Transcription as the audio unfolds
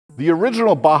The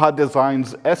original Baja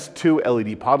Designs S2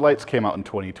 LED pod lights came out in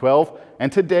 2012,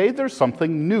 and today there's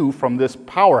something new from this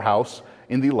powerhouse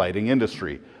in the lighting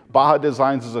industry. Baja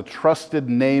Designs is a trusted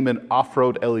name in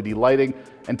off-road LED lighting,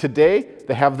 and today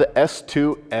they have the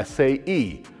S2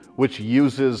 SAE, which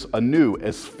uses a new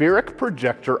aspheric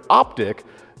projector optic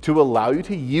to allow you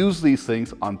to use these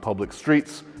things on public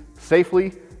streets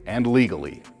safely and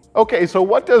legally. Okay, so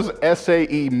what does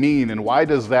SAE mean, and why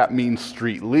does that mean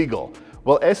street legal?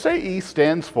 Well, SAE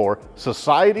stands for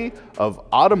Society of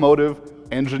Automotive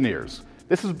Engineers.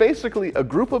 This is basically a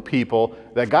group of people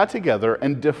that got together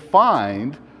and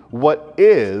defined what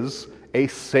is a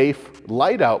safe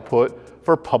light output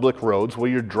for public roads where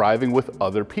you're driving with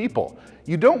other people.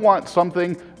 You don't want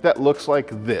something that looks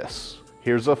like this.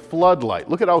 Here's a floodlight.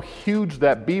 Look at how huge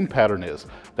that beam pattern is.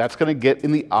 That's going to get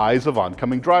in the eyes of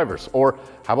oncoming drivers. Or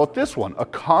how about this one, a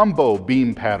combo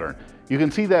beam pattern? You can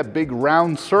see that big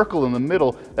round circle in the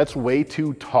middle. That's way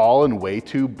too tall and way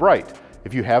too bright.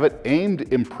 If you have it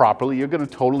aimed improperly, you're going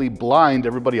to totally blind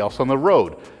everybody else on the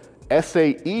road.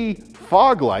 SAE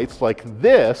fog lights like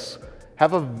this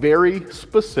have a very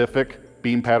specific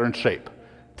beam pattern shape.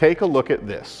 Take a look at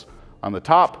this. On the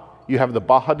top, you have the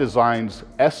Baja Designs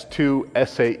S2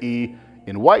 SAE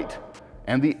in white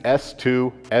and the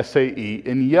S2 SAE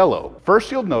in yellow.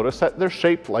 First, you'll notice that they're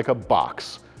shaped like a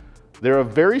box. They're a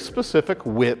very specific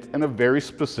width and a very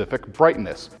specific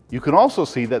brightness. You can also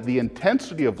see that the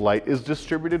intensity of light is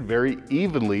distributed very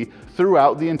evenly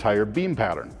throughout the entire beam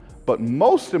pattern. But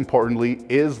most importantly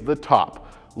is the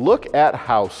top. Look at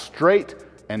how straight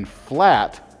and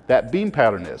flat that beam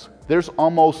pattern is. There's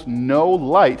almost no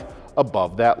light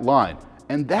above that line.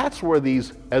 And that's where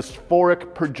these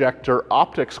aspheric projector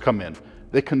optics come in.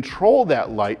 They control that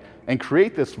light and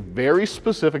create this very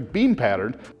specific beam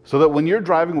pattern so that when you're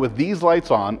driving with these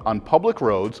lights on public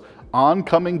roads,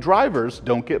 oncoming drivers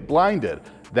don't get blinded.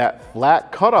 That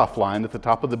flat cutoff line at the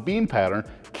top of the beam pattern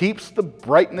keeps the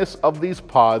brightness of these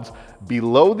pods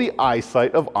below the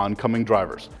eyesight of oncoming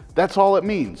drivers. That's all it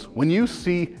means. When you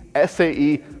see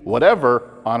SAE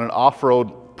whatever on an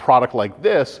off-road product like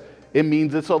this, it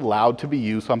means it's allowed to be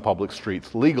used on public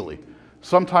streets legally.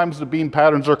 Sometimes the beam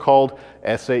patterns are called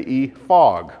SAE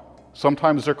Fog.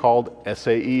 Sometimes they're called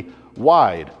SAE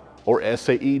Wide or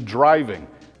SAE Driving.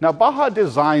 Now, Baja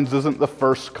Designs isn't the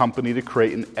first company to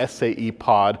create an SAE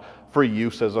pod for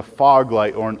use as a fog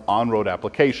light or an on-road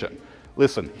application.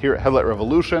 Listen, here at Headlight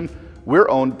Revolution, we're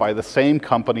owned by the same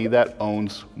company that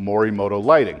owns Morimoto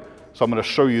Lighting. So I'm going to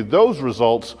show you those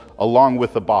results along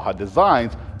with the Baja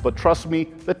Designs, but trust me,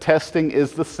 the testing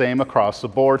is the same across the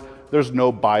board. There's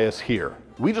no bias here.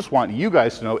 We just want you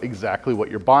guys to know exactly what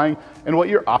you're buying and what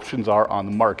your options are on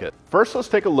the market. First, let's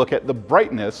take a look at the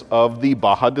brightness of the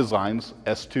Baja Designs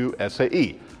S2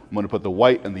 SAE. I'm going to put the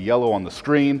white and the yellow on the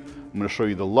screen. I'm going to show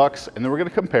you the lux, and then we're going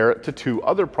to compare it to two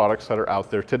other products that are out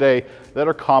there today that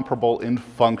are comparable in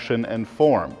function and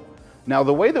form. Now,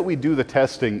 the way that we do the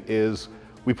testing is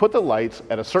we put the lights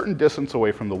at a certain distance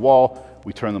away from the wall,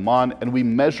 we turn them on, and we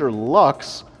measure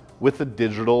lux with a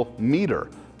digital meter.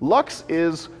 Lux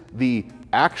is the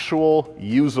actual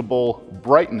usable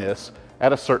brightness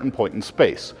at a certain point in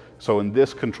space. So in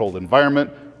this controlled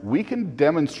environment, we can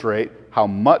demonstrate how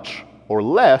much or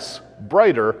less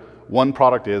brighter one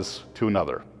product is to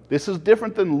another. This is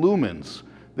different than lumens.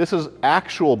 This is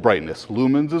actual brightness.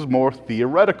 Lumens is more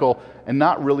theoretical and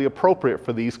not really appropriate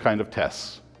for these kind of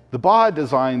tests. The Baja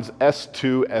Designs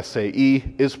S2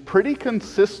 SAE is pretty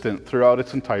consistent throughout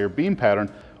its entire beam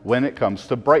pattern when it comes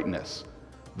to brightness.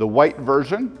 The white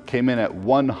version came in at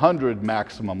 100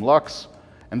 maximum lux,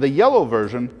 and the yellow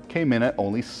version came in at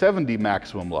only 70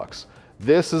 maximum lux.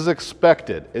 This is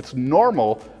expected. It's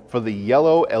normal for the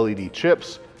yellow LED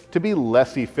chips to be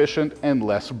less efficient and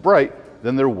less bright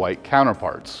than their white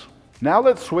counterparts. Now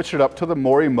let's switch it up to the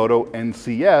Morimoto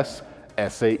NCS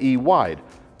SAE Wide.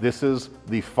 This is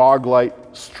the fog light,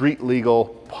 street legal,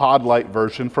 pod light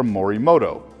version from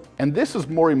Morimoto. And this is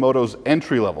Morimoto's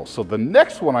entry level, so the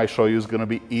next one I show you is going to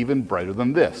be even brighter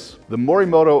than this. The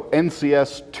Morimoto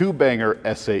NCS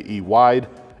 2-banger SAE Wide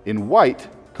in white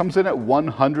comes in at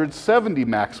 170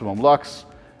 maximum lux,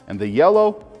 and the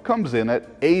yellow comes in at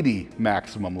 80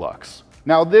 maximum lux.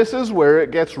 Now this is where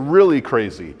it gets really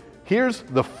crazy. Here's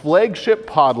the flagship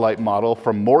pod light model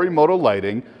from Morimoto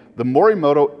Lighting, the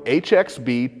Morimoto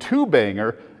HXB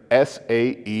 2-banger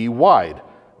SAE Wide.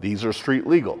 These are street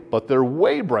legal, but they're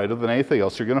way brighter than anything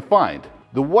else you're going to find.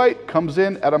 The white comes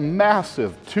in at a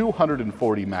massive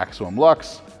 240 maximum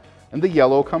lux, and the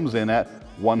yellow comes in at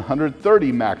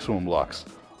 130 maximum lux,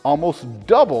 almost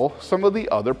double some of the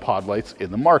other pod lights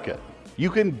in the market. You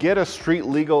can get a street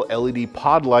legal LED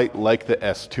pod light like the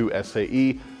S2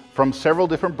 SAE from several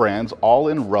different brands, all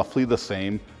in roughly the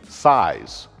same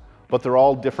size. But they're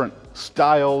all different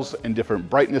styles and different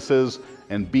brightnesses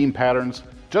and beam patterns.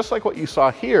 Just like what you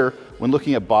saw here when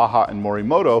looking at Baja and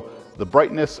Morimoto, the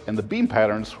brightness and the beam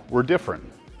patterns were different.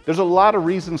 There's a lot of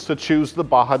reasons to choose the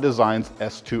Baja Designs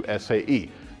S2 SAE.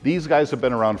 These guys have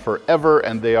been around forever,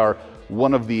 and they are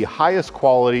one of the highest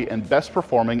quality and best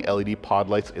performing LED pod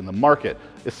lights in the market.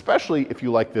 Especially if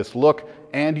you like this look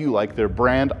and you like their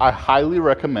brand, I highly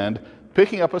recommend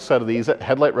picking up a set of these at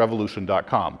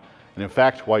headlightrevolution.com. And in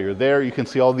fact, while you're there, you can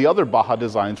see all the other Baja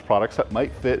Designs products that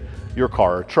might fit your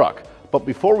car or truck. But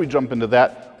before we jump into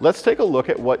that, let's take a look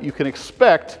at what you can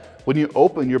expect when you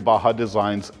open your Baja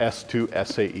Designs S2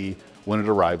 SAE when it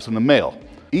arrives in the mail.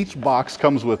 Each box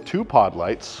comes with 2 pod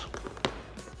lights,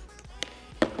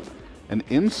 and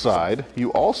inside you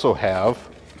also have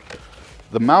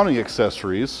the mounting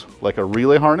accessories like a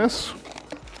relay harness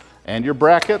and your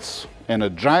brackets and a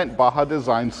giant Baja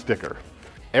Design sticker.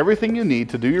 Everything you need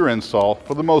to do your install,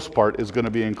 for the most part, is going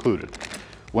to be included.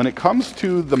 When it comes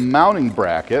to the mounting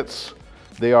brackets,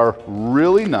 they are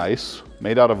really nice,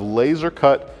 made out of laser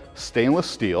cut stainless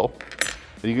steel.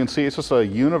 And you can see it's just a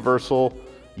universal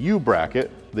U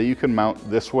bracket that you can mount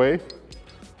this way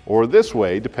or this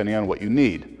way, depending on what you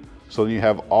need. So you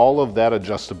have all of that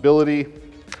adjustability.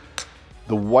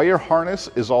 The wire harness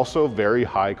is also very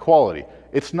high quality.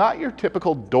 It's not your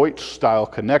typical Deutsch style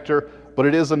connector, but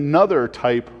it is another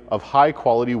type of high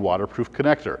quality waterproof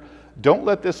connector. Don't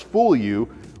let this fool you.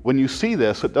 When you see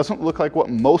this, it doesn't look like what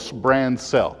most brands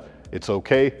sell. It's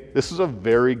okay. This is a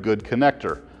very good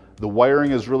connector. The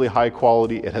wiring is really high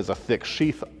quality. It has a thick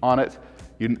sheath on it.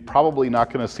 You're probably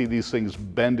not going to see these things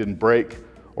bend and break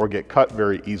or get cut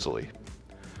very easily.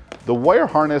 The wire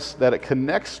harness that it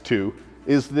connects to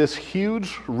is this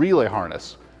huge relay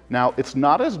harness. Now, it's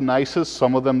not as nice as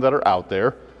some of them that are out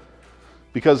there,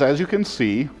 because as you can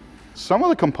see, some of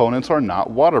the components are not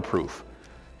waterproof.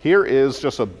 Here is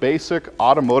just a basic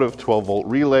automotive 12-volt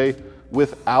relay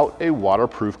without a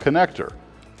waterproof connector.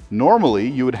 Normally,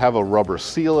 you would have a rubber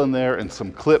seal in there and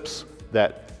some clips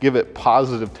that give it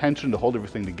positive tension to hold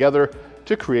everything together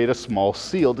to create a small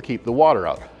seal to keep the water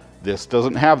out. This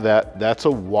doesn't have that. That's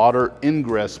a water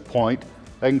ingress point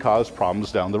that can cause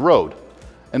problems down the road.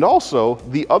 And also,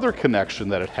 the other connection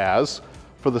that it has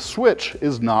for the switch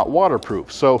is not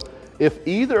waterproof. So if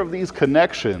either of these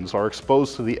connections are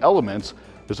exposed to the elements,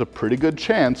 there's a pretty good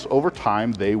chance over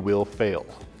time they will fail.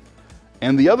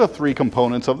 And the other 3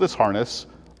 components of this harness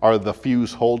are the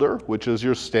fuse holder, which is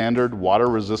your standard water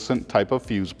resistant type of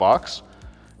fuse box.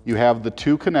 You have the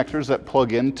 2 connectors that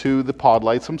plug into the pod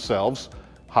lights themselves,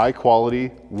 high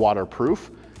quality,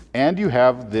 waterproof, and you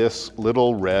have this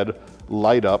little red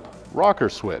light up rocker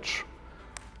switch.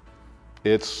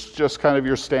 It's just kind of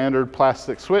your standard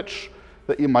plastic switch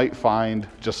that you might find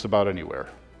just about anywhere.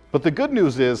 But the good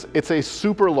news is it's a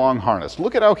super long harness.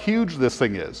 Look at how huge this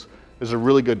thing is. There's a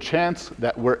really good chance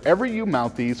that wherever you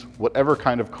mount these, whatever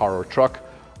kind of car or truck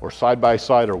or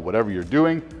side-by-side or whatever you're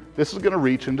doing, this is going to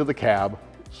reach into the cab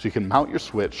so you can mount your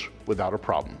switch without a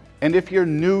problem. And if you're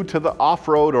new to the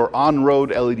off-road or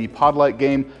on-road LED pod light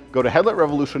game, go to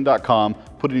headlightrevolution.com,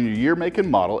 put in your year, make, and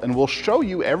model, and we'll show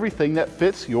you everything that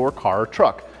fits your car or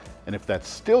truck. And if that's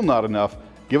still not enough,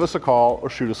 give us a call or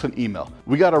shoot us an email.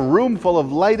 We got a room full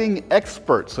of lighting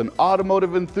experts and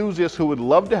automotive enthusiasts who would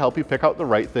love to help you pick out the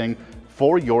right thing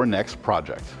for your next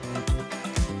project.